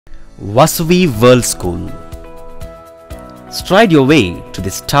VASAVI World School. Stride your way to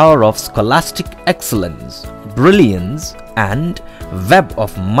this tower of scholastic excellence, brilliance and web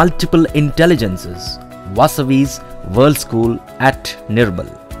of multiple intelligences, VASAVI's World School at Nirmal.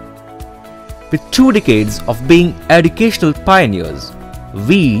 With 2 decades of being educational pioneers,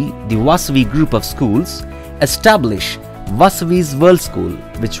 we, the VASAVI group of schools, establish VASAVI's World School,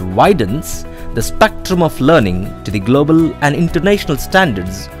 which widens the spectrum of learning to the global and international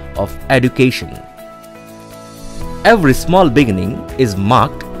standards of education. Every small beginning is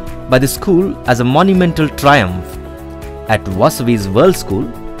marked by the school as a monumental triumph. At VASAVI's World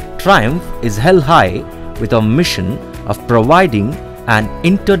School, triumph is held high with our mission of providing an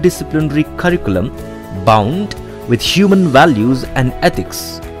interdisciplinary curriculum bound with human values and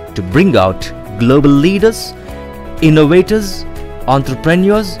ethics to bring out global leaders, innovators,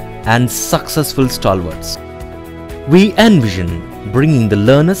 entrepreneurs, and successful stalwarts. We envision bringing the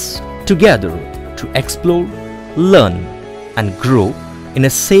learners together to explore, learn, and grow in a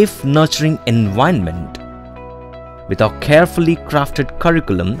safe, nurturing environment. With our carefully crafted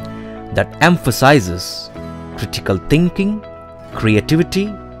curriculum that emphasizes critical thinking, creativity,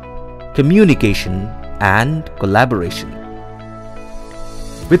 communication, and collaboration.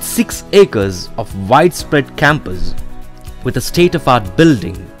 With 6 acres of widespread campus, with a state-of-art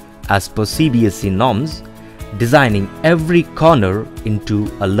building as per CBSE norms, designing every corner into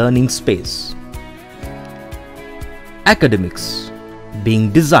a learning space. Academics being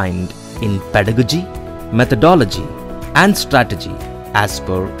designed in pedagogy, methodology, and strategy as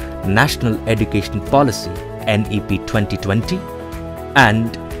per National Education Policy NEP 2020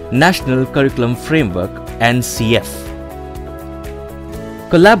 and National Curriculum Framework NCF.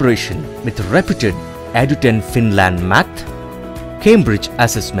 Collaboration with reputed Eduten Finland Math, Cambridge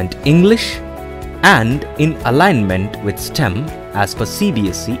Assessment English, and in alignment with STEM as per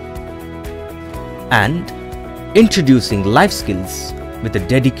CBSE, and introducing life skills with a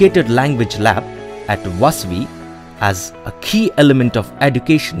dedicated language lab at VASAVI as a key element of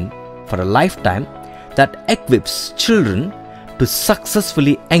education for a lifetime that equips children to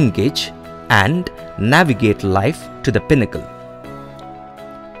successfully engage and navigate life to the pinnacle.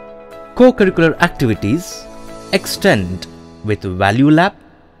 Co-curricular activities extend with Value Lab,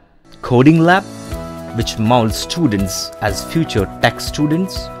 Coding Lab, which molds students as future tech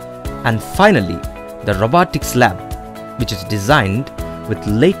students, and finally the Robotics Lab, which is designed with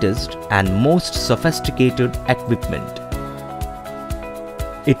latest and most sophisticated equipment.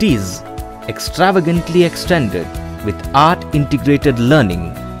 It is extravagantly extended with art-integrated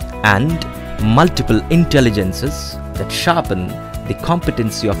learning and multiple intelligences that sharpen the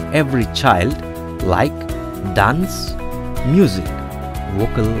competency of every child, like dance, music,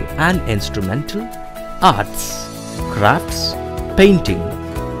 vocal and instrumental, arts, crafts, painting,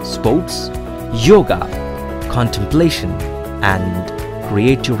 sports, yoga, contemplation, and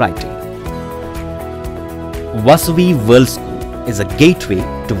creative writing. VASAVI World School is a gateway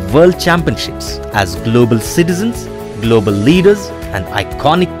to world championships as global citizens, global leaders, and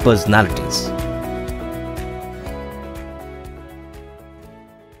iconic personalities.